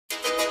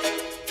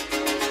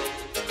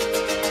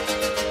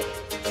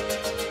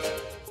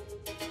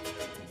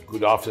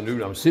good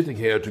afternoon. I'm sitting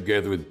here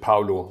together with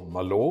Paulo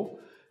Malo,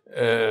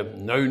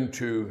 known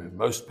to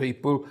most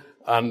people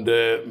and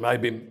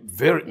maybe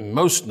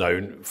most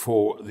known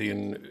for the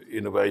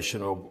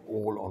innovation of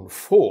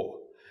All-on-4.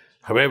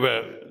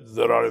 However,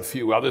 there are a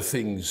few other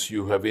things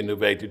you have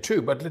innovated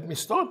too. But let me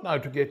start now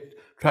to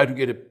try to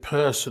get a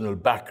personal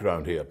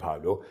background here,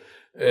 Paulo.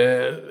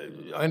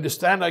 I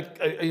understand I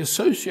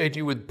associate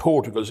you with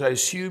Portugal, so I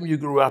assume you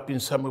grew up in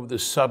some of the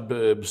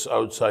suburbs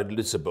outside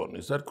Lisbon.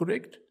 Is that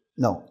correct?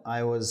 No,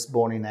 I was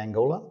born in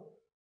Angola,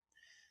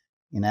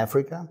 in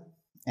Africa,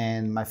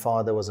 and my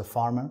father was a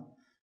farmer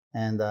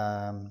and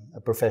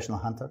a professional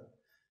hunter.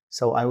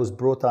 So I was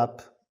brought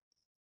up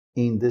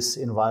in this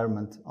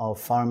environment of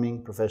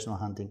farming, professional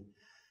hunting,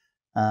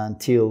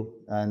 until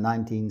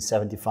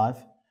 1975,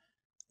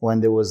 when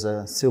there was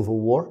a civil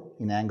war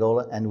in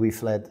Angola and we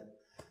fled.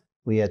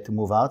 We had to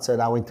move out. So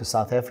I went to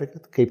South Africa,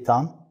 to Cape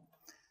Town.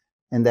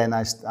 And then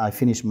I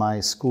finished my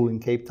school in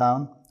Cape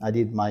Town. I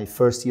did my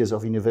first years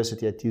of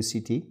university at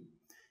UCT,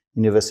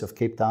 University of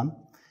Cape Town.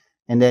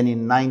 And then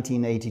in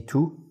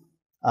 1982,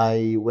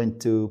 I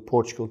went to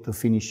Portugal to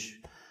finish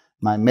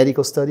my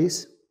medical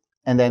studies.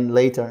 And then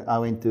later I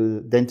went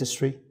to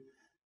dentistry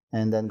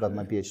and then got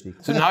my PhD.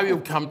 So now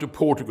you've come to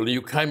Portugal.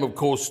 You came, of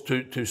course,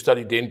 to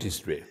study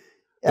dentistry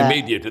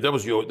immediately. That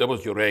was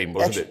your aim,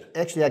 wasn't it?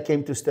 Actually, I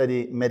came to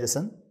study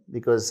medicine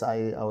because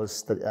I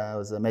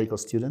was a medical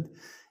student,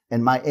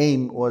 and my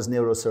aim was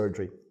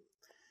neurosurgery.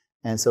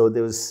 And so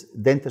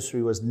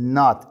dentistry was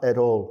not at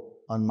all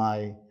on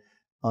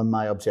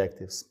my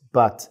objectives.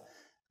 But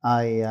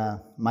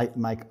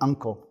my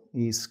uncle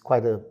is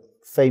quite a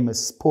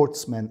famous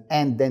sportsman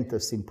and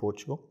dentist in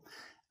Portugal.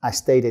 I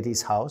stayed at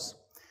his house,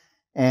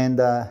 and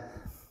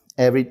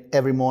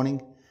every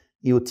morning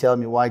he would tell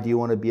me, why do you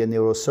want to be a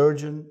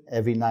neurosurgeon?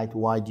 Every night,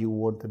 why do you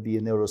want to be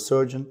a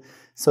neurosurgeon?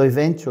 So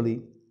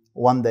eventually,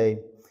 one day,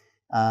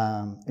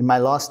 in my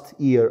last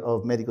year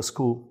of medical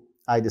school,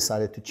 I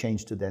decided to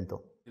change to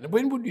dental.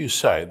 When would you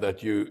say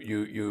that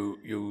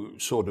you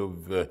sort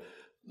of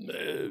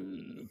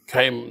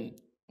came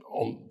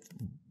on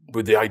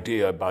with the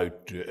idea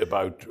about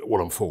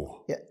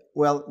All-on-4? Yeah,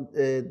 well,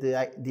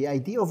 the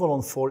idea of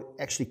All-on-4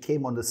 actually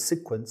came on the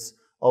sequence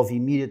of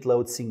immediate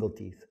load single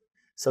teeth.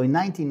 So in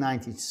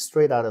 1990,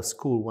 straight out of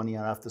school, 1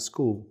 year after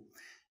school,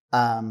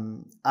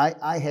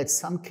 I had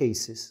some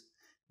cases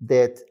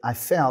that I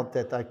felt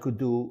that I could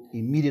do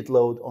immediate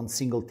load on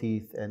single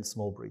teeth and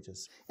small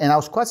bridges. And I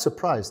was quite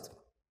surprised.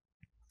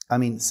 I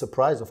mean,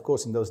 surprised, of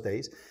course, in those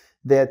days,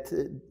 that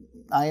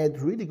I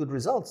had really good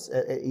results.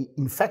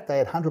 In fact, I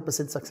had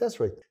 100% success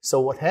rate.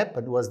 So what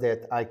happened was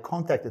that I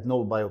contacted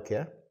Nobel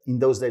Biocare. In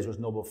those days, it was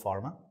Nobel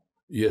Pharma.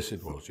 Yes,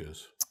 it was,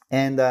 yes.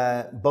 And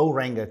Bo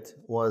Rangert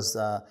was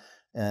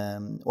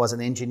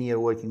an engineer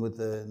working with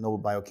the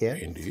Nobel Biocare.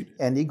 Indeed.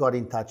 And he got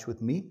in touch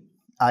with me.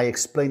 I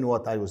explained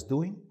what I was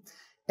doing.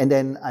 And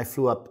then I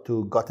flew up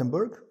to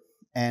Gothenburg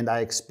and I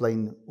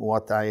explained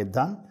what I had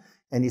done.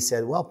 And he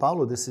said, well,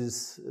 Paulo, this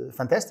is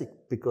fantastic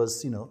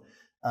because,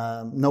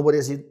 nobody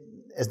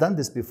has done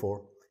this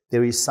before.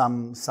 There is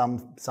some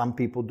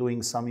people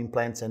doing some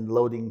implants and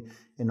loading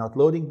and not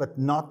loading, but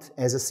not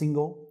as a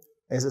single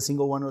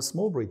one or a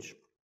small bridge.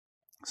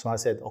 So I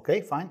said,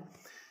 okay, fine.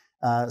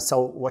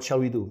 So what shall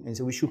we do? And he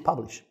said, we should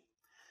publish.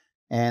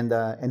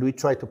 And we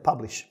tried to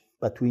publish,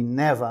 but we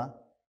never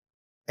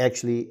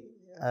actually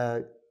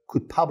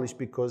could publish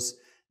because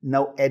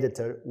no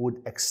editor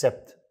would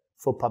accept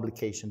for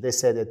publication. They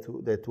said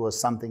that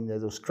was something that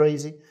was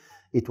crazy.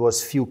 It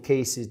was few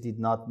cases, did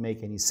not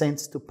make any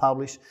sense to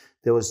publish.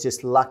 There was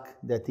just luck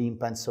that the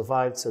implant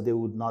survived, so they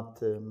would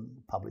not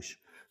publish.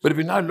 But if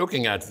we're now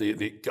looking at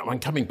I'm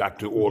coming back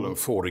to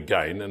All-on-4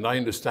 again, and I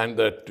understand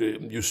that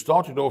you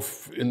started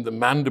off in the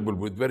mandible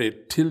with very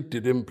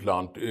tilted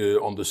implant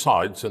on the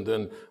sides, and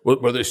then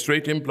were there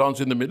straight implants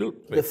in the middle?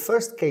 The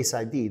first case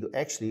I did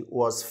actually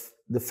was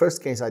the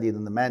first case I did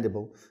in the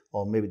mandible,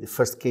 or maybe the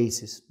first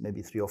cases,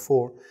 maybe 3 or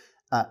 4.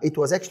 It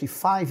was actually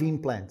 5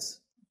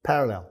 implants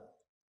parallel.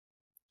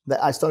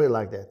 I started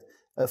like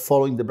that,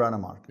 following the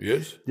Brånemark.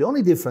 Yes. The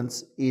only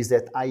difference is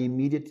that I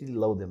immediately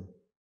load them.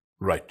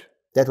 Right.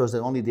 That was the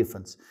only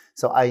difference.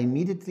 So I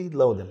immediately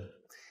load them,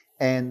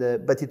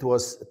 but it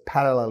was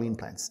parallel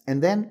implants.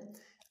 And then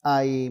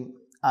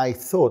I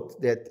thought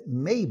that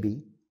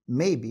maybe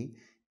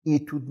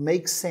it would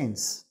make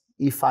sense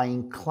if I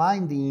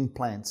incline the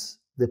implants,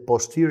 the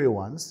posterior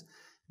ones.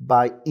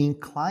 By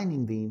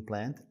inclining the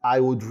implant, I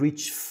would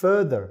reach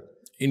further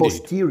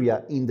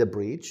posterior in the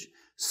bridge,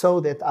 so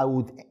that I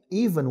would,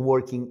 even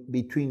working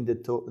between the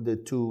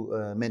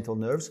two mental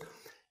nerves,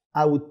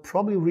 I would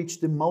probably reach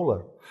the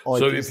molar.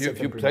 So if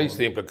you place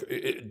the implant,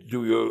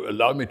 do you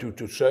allow me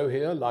to show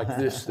here like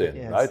this then,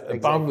 yes, right? Exactly.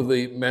 Above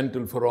the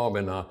mental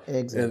foramina,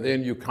 exactly. And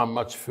then you come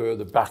much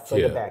further back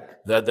here.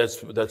 Back.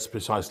 That's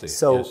precisely.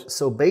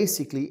 So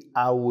basically,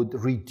 I would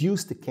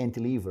reduce the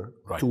cantilever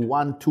to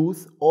 1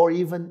 tooth or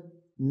even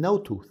no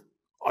tooth.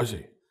 I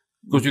see.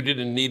 Because you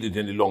didn't need it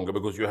any longer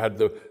because you had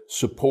the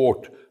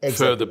support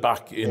further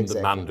back in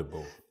the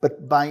mandible.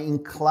 But by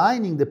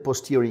inclining the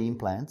posterior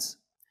implants,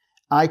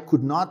 I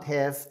could not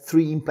have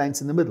 3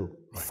 implants in the middle.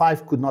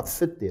 5 could not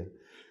fit there.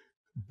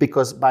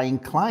 Because by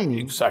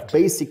inclining,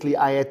 basically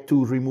I had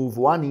to remove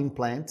 1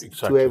 implant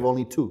to have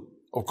only 2.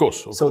 Of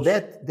course. So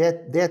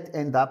that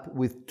end up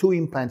with 2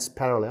 implants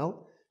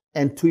parallel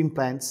and 2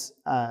 implants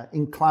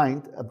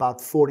inclined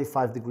about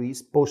 45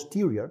 degrees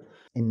posterior.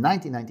 In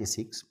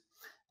 1996,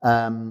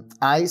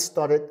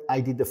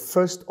 I did the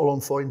first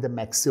All-on-4 in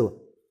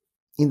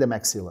the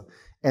maxilla.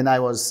 And I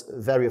was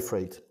very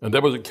afraid. And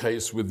that was a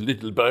case with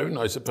little bone,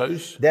 I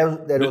suppose?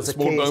 That was a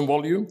small case, bone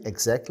volume?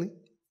 Exactly.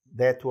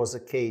 That was a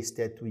case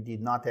that we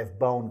did not have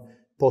bone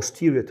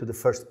posterior to the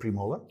first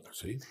premolar. I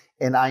see.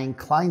 And I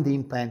inclined the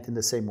implant in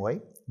the same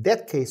way.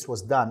 That case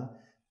was done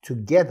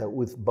together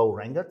with Bo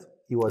Rengert.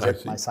 He was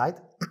at my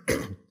side.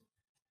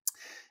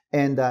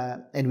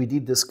 And we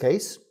did this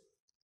case.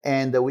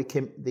 And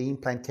the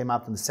implant came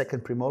out in the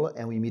second premolar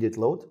and we immediate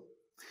load.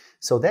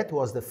 So that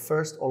was the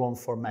first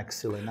All-on-4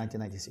 maxilla in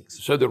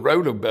 1996. So the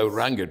role of Bo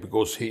Rengert,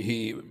 because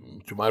he,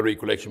 to my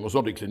recollection, was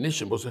not a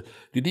clinician,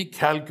 did he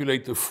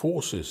calculate the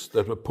forces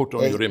that were put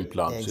on your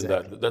implants?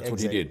 Exactly. That's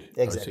what he did.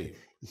 Exactly.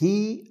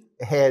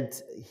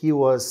 He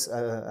was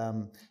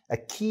a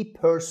key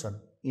person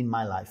in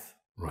my life.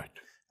 Right.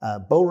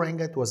 Bo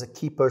Rengert was a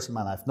key person in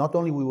my life. Not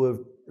only we were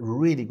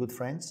really good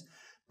friends,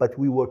 but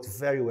we worked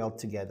very well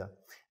together.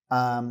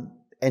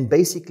 And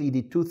basically he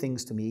did 2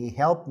 things to me. He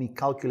helped me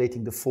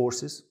calculating the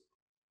forces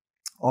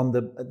on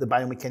the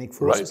biomechanic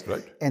forces,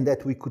 and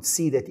that we could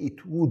see that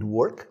it would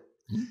work.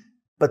 Mm-hmm.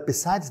 But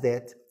besides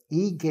that,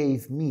 he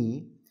gave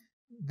me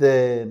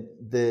the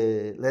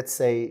let's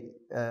say,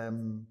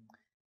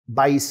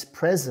 by his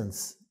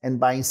presence and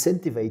by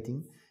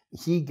incentivizing,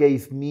 he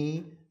gave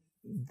me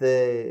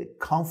the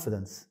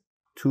confidence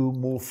to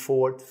move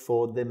forward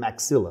for the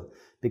maxilla,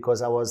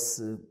 because I was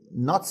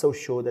not so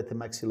sure that the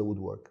maxilla would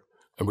work.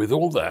 And with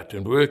all that,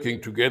 and working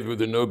together with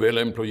the Nobel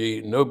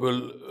employee,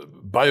 Nobel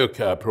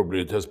Biocare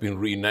probably it has been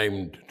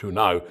renamed to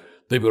now,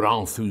 they were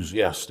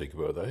enthusiastic,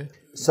 were they?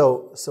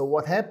 So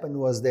what happened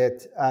was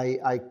that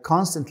I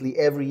constantly,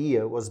 every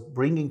year, was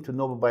bringing to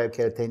Nobel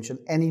Biocare attention,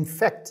 and in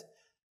fact,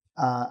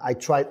 I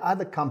tried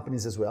other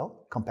companies as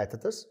well,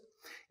 competitors,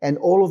 and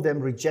all of them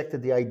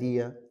rejected the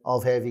idea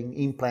of having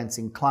implants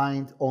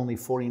inclined, only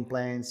 4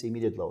 implants,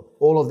 immediate load.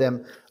 All of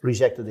them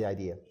rejected the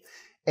idea.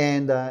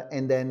 And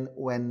then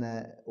when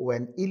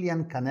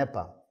Ilian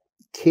Canepa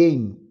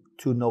came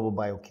to Nobel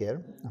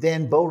Biocare,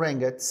 then Bo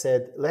Rengert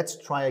said, let's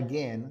try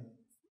again,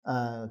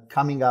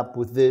 coming up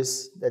with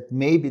this, that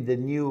maybe the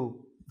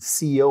new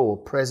CEO or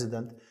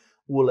president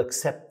will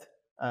accept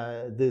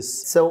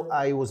this. So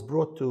I was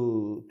brought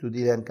to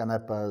Ilian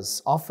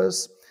Canepa's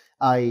office.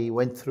 I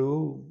went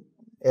through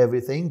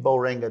everything. Bo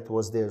Rengert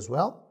was there as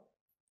well.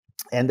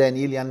 And then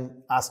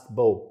Ilian asked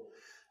Bo,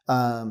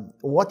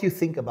 what do you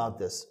think about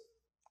this?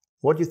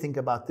 What do you think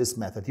about this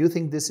method? Do you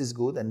think this is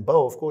good? And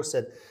Bo, of course,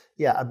 said,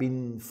 yeah, I've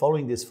been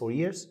following this for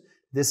years.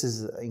 This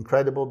is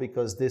incredible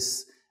because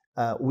this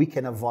we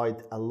can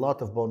avoid a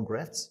lot of bone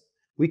grafts.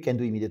 We can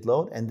do immediate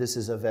load, and this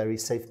is a very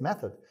safe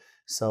method.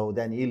 So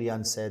then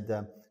Ilian said,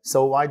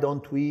 so why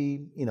don't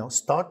we,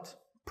 start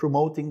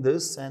promoting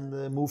this and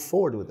move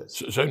forward with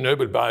this? So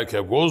Nobel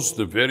Biocare was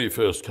the very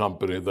first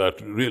company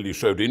that really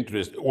showed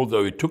interest,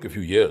 although it took a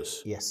few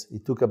years. Yes,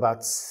 it took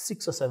about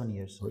 6 or 7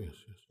 years. Oh, yes.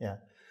 Yeah.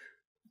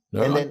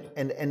 No,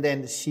 and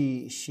then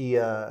she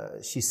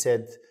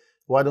said,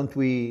 why don't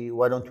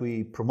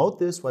we promote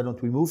this? Why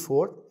don't we move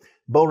forward?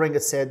 Bo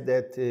Rengert said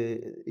that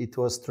it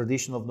was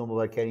tradition of Nobel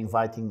Biocare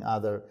inviting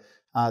other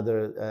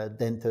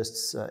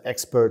dentists,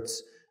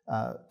 experts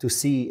to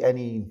see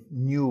any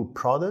new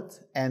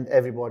product, and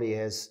everybody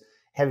had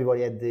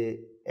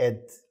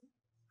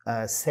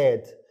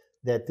said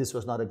that this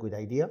was not a good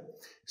idea.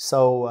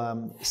 So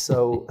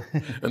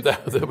and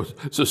that was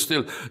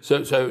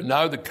so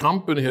now the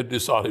company had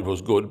decided it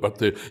was good, but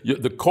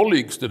the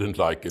colleagues didn't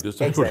like it. Is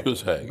that what you're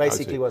saying?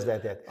 Basically, was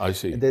that. I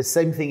see. The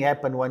same thing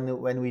happened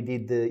when we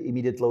did the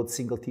immediate load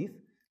single teeth.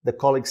 The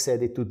colleagues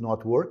said it would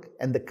not work,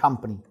 and the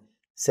company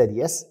said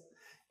yes.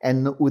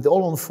 And with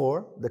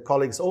All-on-4, the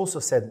colleagues also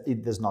said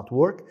it does not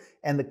work,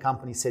 and the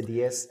company said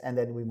yes, and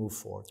then we move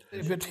forward.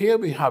 But here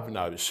we have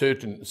now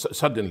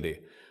suddenly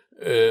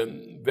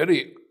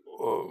very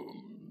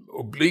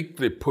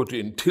obliquely put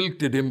in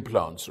tilted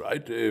implants,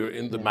 right,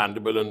 in the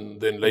mandible and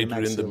then later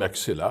in the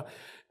maxilla.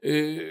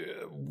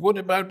 What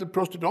about the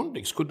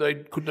prosthodontics?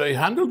 Could they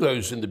handle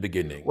those in the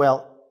beginning?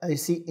 Well, you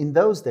see, in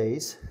those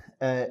days,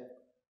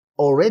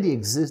 already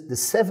exist the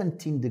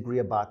 17-degree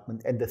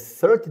abutment and the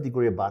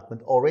 30-degree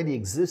abutment already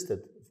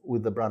existed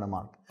with the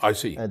Brånemark. I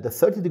see. The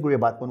 30-degree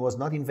abutment was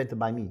not invented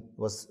by me. It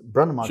was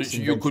Brånemark's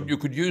invention.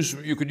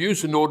 You could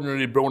use an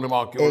ordinary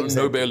Brånemark or a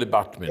Nobel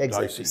abutment.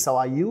 Exactly. I see. So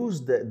I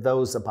used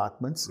those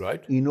abutments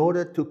in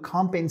order to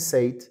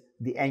compensate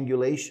the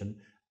angulation.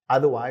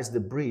 Otherwise, the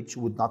bridge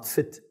would not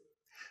fit.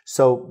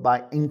 So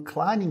by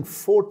inclining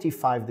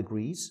 45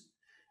 degrees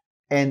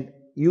and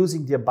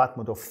using the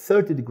abutment of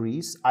 30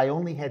 degrees, I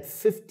only had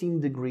 15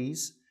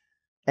 degrees,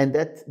 and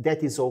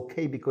that is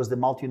okay because the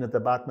multi-unit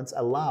abutments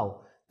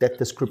allow that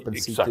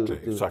discrepancy.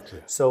 Exactly.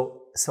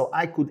 So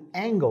I could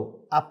angle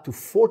up to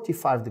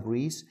 45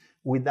 degrees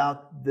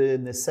without the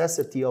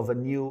necessity of a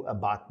new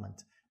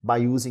abutment by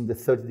using the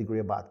 30-degree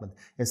abutment.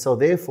 And so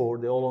therefore,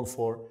 the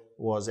All-on-4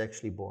 was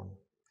actually born.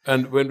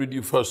 And when did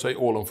you first say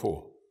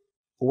All-on-4?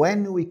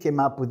 When we came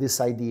up with this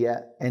idea,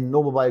 and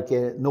Nobel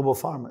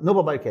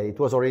Biocare, it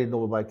was already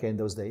Nobel Biocare in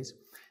those days.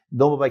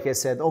 Nobel Biocare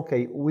said,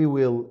 "Okay, we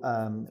will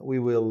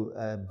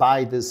buy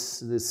this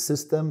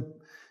system,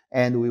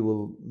 and we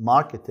will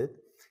market it."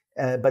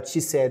 But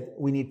she said,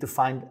 "We need to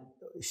find."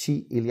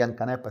 Ilian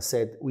Canepa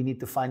said, "We need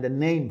to find a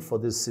name for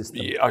this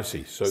system." Yeah, I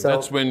see. So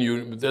that's when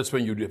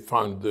you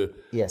found the.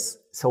 Yes.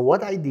 So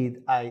what I did,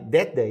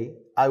 that day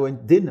I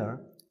went dinner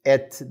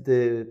at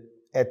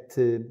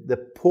the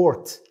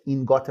port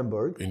in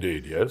Gothenburg.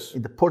 Indeed, yes.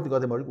 In the port in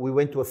Gothenburg, we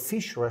went to a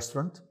fish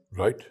restaurant.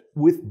 Right.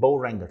 With Bo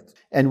Rengert.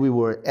 And we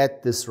were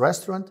at this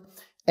restaurant,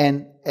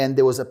 and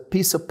there was a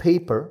piece of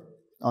paper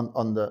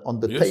on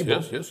the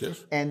table.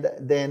 Yes. And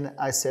then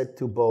I said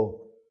to Bo,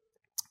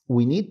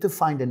 "We need to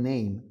find a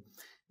name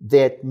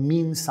that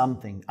means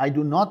something. I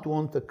do not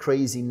want a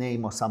crazy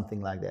name or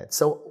something like that."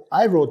 So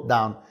I wrote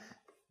down,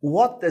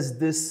 what does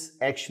this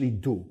actually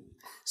do?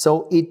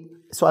 So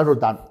I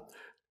wrote down,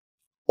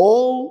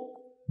 all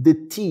the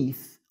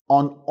teeth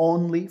on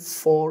only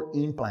 4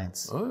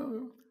 implants.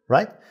 Oh.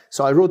 Right?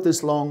 So I wrote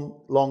this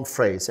long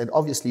phrase, and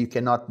obviously you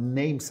cannot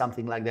name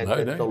something like that.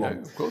 No,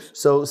 of course.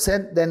 So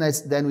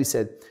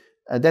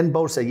then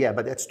Bo said, "Yeah,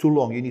 but that's too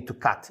long. You need to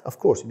cut." Of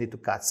course, you need to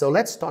cut. So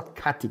let's start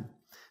cutting.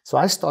 So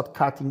I start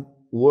cutting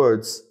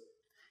words,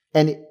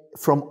 and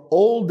from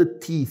all the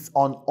teeth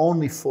on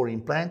only 4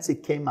 implants,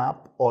 it came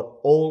up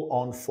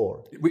All-on-4.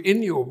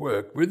 In your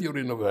work, with your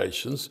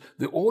innovations,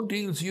 the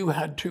ordeals you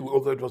had too,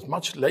 although it was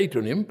much later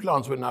and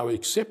implants were now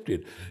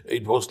accepted,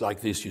 it was like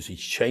this, you see,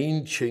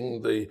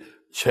 changing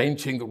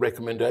the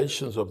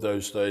recommendations of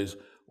those days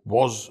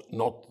was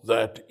not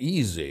that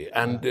easy.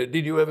 And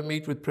did you ever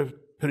meet with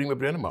Prima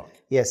Brånemark?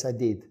 Yes, I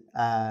did.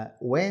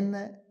 When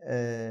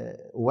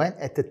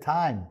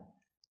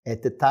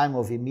at the time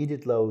of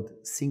immediate load,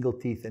 single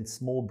teeth and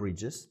small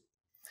bridges,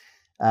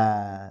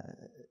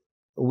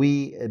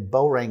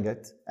 Bo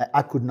Rengert,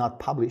 I could not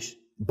publish.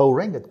 Bo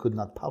Rengert could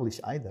not publish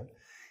either.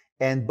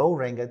 And Bo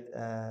Rengert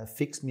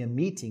fixed me a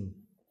meeting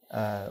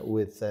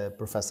with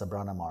Professor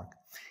Brånemark.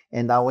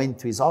 And I went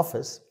to his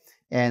office,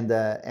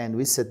 and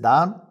we sat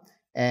down,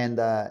 and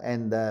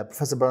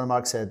Professor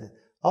Brånemark said,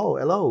 "Oh,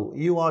 hello,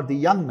 you are the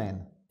young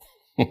man."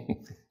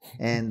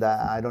 And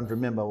I don't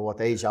remember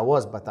what age I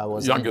was, but I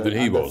was younger than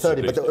he was.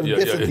 30, but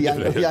definitely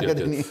younger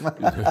than him.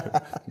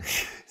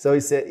 So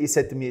he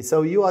said to me,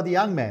 "So you are the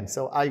young man."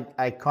 So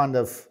I kind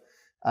of,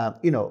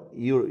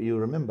 you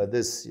remember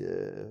this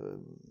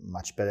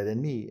much better than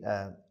me.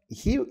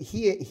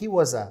 He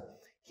was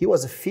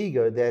a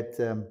figure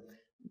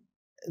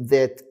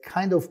that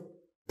kind of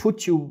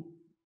put you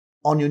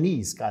on your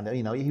knees, kind of.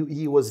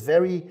 He was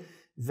very,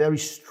 very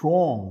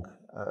strong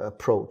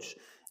approach.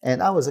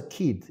 And I was a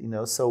kid,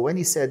 so when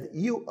he said,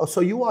 you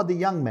are the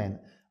young man,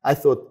 I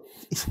thought,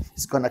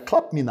 he's going to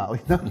clap me now,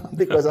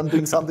 because I'm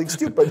doing something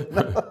stupid.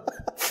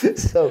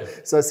 So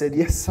I said,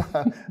 "Yes,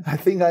 I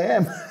think I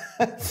am."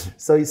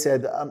 So he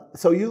said,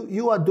 "So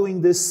you are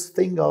doing this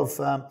thing of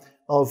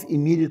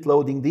immediate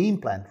loading the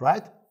implant,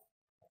 right?"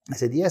 I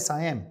said, "Yes,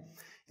 I am."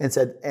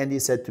 And he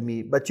said to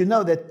me, "But you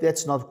know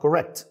that's not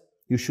correct.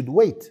 You should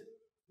wait.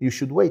 You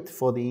should wait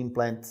for the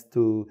implant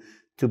to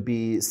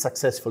be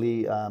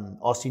successfully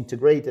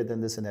osseointegrated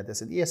and this and that." I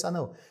said, "Yes, I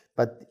know."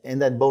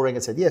 And then Bo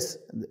Rengert said, "Yes,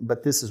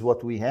 but this is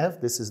what we have.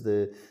 This is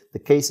the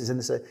cases." And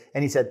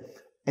he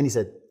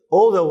said,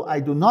 "Although I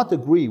do not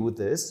agree with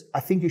this, I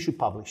think you should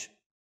publish."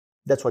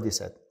 That's what he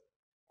said.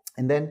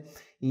 And then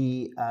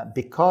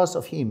because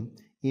of him,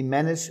 we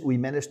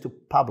managed to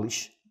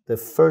publish the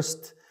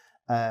first,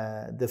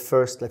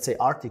 let's say,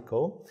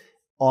 article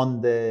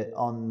in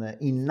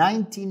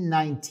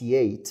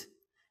 1998.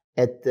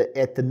 At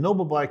the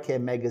Nobel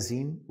Biocare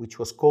magazine, which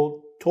was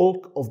called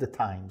Talk of the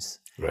Times.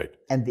 Right.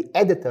 And the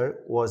editor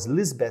was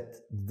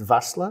Lisbeth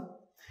Dvarsla.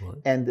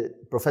 Right. And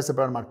Professor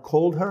Brånemark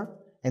called her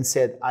and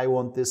said, "I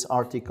want this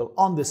article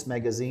on this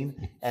magazine."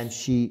 And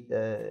she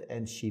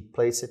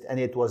placed it. And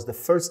it was the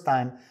first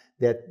time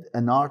that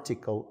an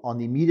article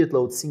on immediate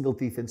load, single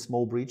teeth and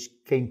small bridge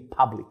came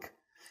public.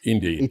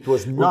 Indeed. It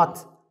was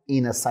not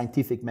in a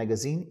scientific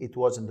magazine, it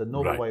was in the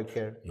Nobel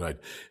Biocare. Right.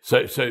 So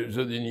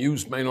the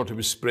news may not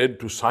have spread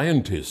to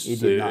scientists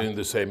in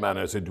the same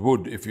manner as it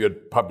would if you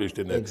had published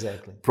in a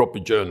proper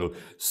journal.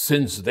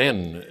 Since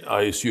then,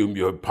 I assume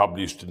you have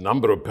published a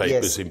number of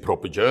papers in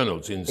proper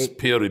journals, in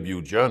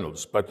peer-reviewed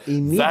journals. But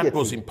that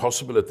was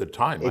impossible at the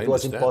time. It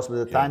was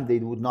impossible at the time. They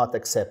would not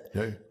accept.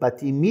 Yeah.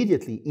 But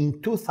immediately, in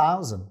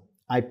 2000,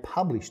 I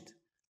published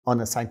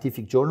on a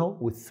scientific journal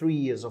with 3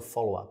 years of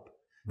follow-up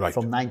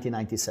from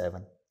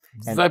 1997.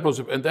 And that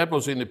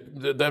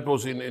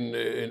was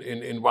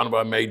in one of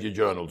our major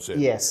journals.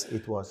 Yes,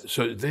 it was.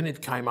 So then it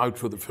came out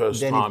for the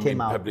first time in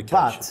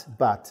publication.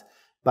 But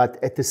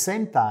at the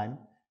same time,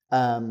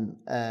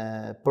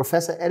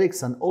 Professor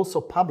Eriksson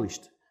also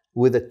published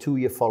with a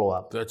 2-year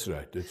follow-up. That's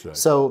right. That's right.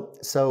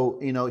 So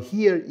you know,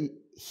 here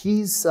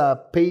his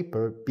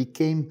paper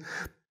became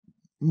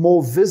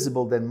more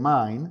visible than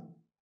mine,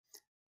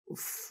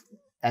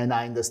 and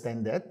I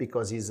understand that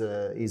because he's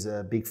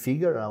a big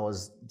figure. I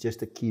was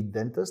just a kid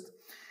dentist,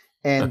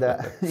 and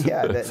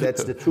yeah,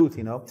 that's the truth,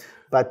 you know.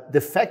 But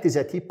the fact is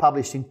that he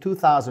published in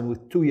 2000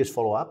 with 2 years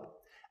follow-up.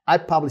 I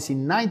published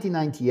in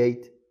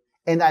 1998,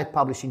 and I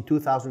published in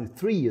 2000 with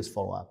 3 years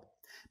follow-up.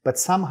 But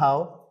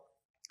somehow,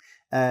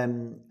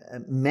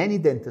 many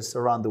dentists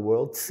around the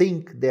world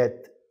think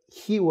that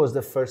he was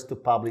the first to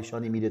publish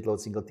on immediate load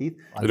single teeth.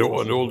 And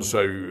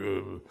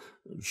also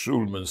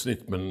Schulman,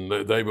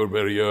 Snitman, they were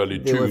very early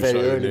They too, were very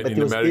so early, but in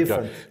it was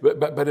America. different.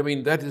 But I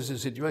mean, that is the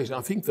situation.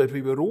 I think that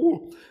we were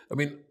all, I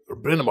mean,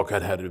 Brånemark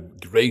had a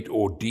great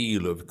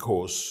ordeal, of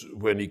course,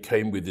 when he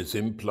came with his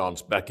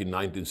implants back in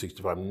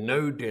 1965.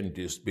 No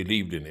dentist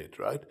believed in it,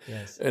 right?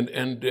 Yes.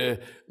 And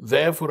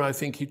therefore, I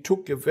think he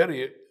took a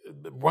very...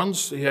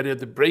 Once he had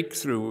the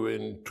breakthrough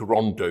in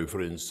Toronto,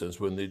 for instance,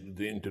 when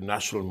the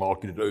international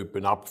market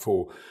opened up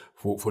for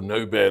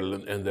Nobel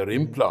and their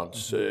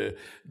implants,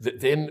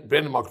 then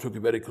Brånemark took a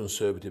very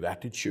conservative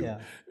attitude. Yeah.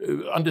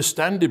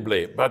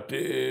 Understandably, but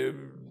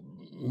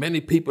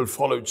many people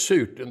followed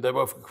suit, and there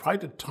were for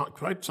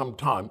quite some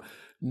time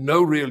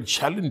no real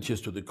challenges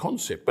to the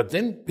concept. But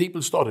then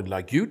people started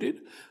like you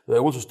did. They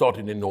also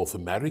started in North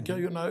America,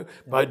 you know,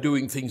 by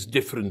doing things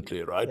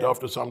differently, right? Yeah.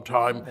 After some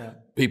time,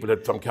 people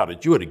had some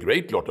courage. You had a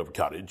great lot of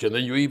courage, and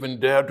then you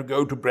even dared to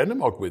go to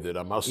Brånemark with it,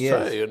 I must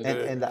say.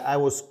 And I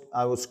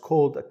was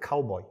called a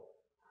cowboy.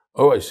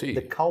 Oh, I see.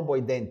 The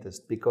cowboy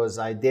dentist, because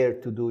I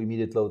dared to do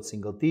immediate load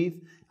single teeth.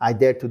 I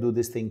dared to do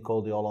this thing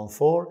called the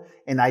All-on-4,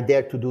 and I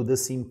dared to do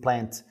this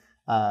implant,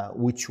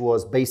 which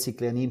was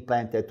basically an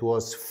implant that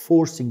was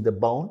forcing the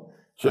bone.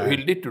 So he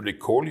literally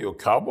called you a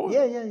cowboy?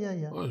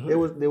 Yeah.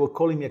 Oh, they were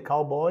calling me a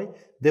cowboy.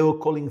 They were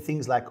calling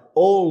things like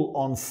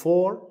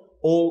All-on-4,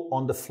 all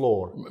on the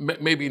floor.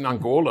 Maybe in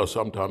Angola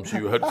sometimes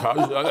you had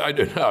cows. I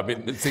don't know. I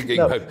mean, thinking.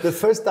 No, the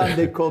first time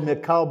they called me a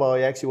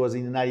cowboy actually was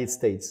in the United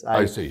States.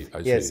 I see.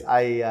 Yes,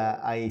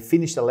 I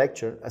finished a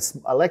lecture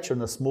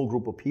in a small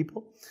group of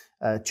people,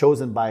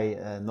 chosen by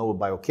Nobel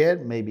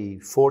Biocare, maybe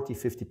 40,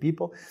 50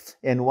 people.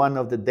 And one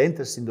of the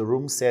dentists in the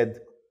room said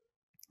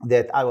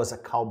that I was a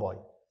cowboy.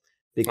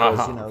 Because,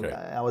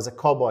 I was a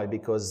cowboy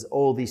because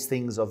all these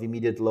things of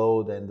immediate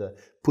load and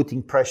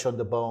putting pressure on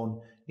the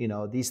bone,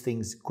 these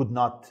things could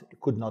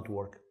not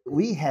work.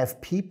 We have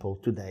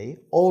people today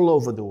all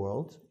over the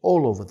world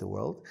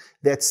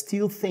that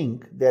still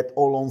think that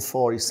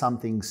All-on-4 is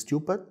something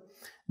stupid,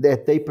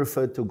 that they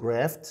prefer to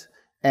graft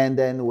and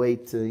then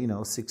wait,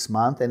 6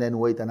 months and then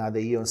wait another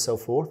year and so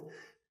forth.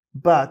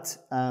 But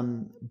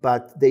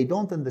they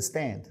don't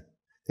understand.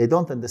 They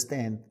don't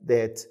understand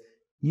that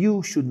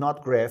you should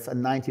not graft a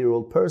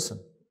 90-year-old person.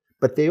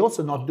 But they're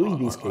also not doing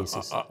these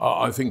cases.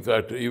 I think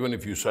that even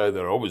if you say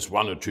there are always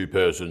one or two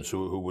persons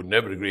who would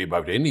never agree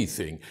about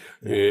anything,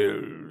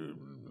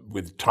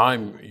 with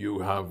time you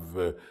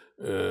have,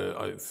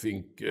 I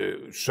think,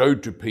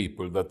 showed to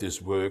people that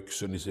this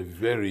works and is a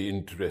very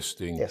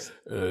interesting,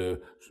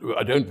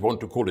 I don't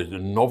want to call it a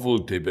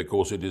novelty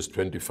because it is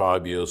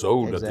 25 years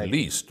old at the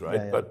least,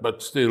 right? Yeah.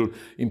 But still,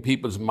 in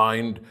people's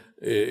mind,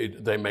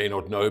 they may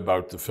not know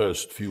about the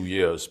first few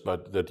years,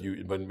 but that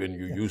when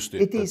you used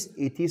it.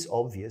 It is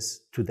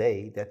obvious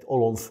today that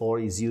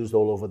All-on-4 is used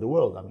all over the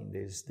world. I mean,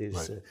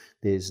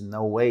 there's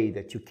no way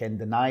that you can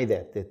deny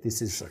that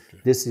this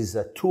is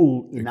a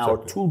tool in our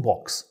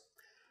toolbox.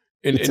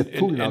 It's a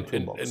tool in our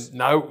toolbox. And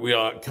now we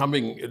are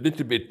coming a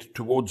little bit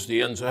towards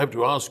the end, so I have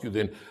to ask you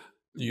then,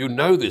 you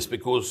know this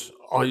because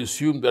I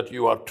assume that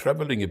you are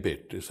traveling a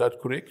bit, is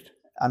that correct?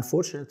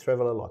 Unfortunately, I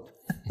travel a lot.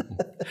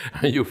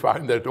 And you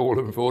find that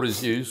All-on-4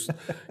 is used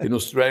in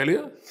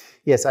Australia?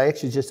 Yes, I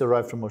actually just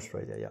arrived from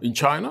Australia, yeah. In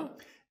China?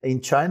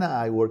 In China,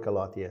 I work a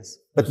lot, yes.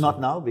 But not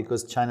now,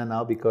 because China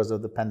now, because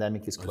of the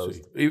pandemic, is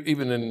closed.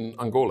 Even in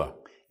Angola?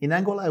 In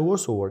Angola, I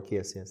also work,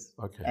 yes.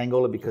 Okay.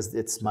 Angola, because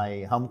it's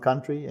my home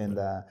country, and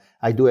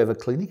I do have a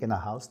clinic and a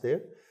house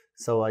there.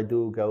 So I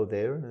do go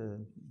there.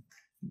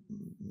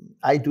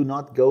 I do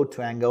not go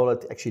to Angola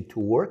to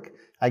work.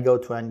 I go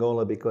to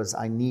Angola because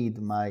I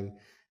need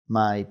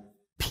my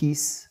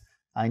peace.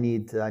 I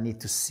need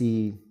to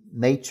see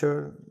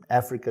nature,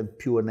 African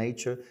pure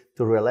nature,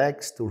 to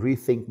relax, to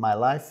rethink my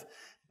life.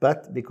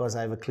 But because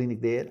I have a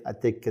clinic there, I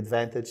take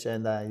advantage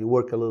and I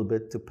work a little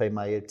bit to pay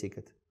my air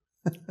ticket.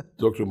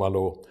 Dr.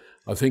 Malo,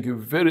 I thank you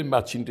very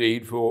much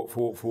indeed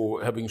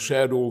for having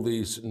shared all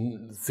these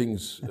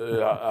things,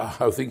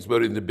 how things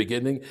were in the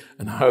beginning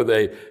and how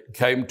they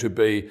came to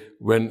be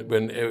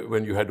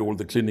when you had all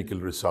the clinical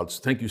results.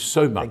 Thank you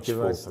so much.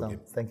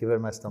 Thank you very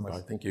much, Thomas.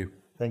 Right, thank you.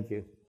 Thank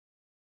you.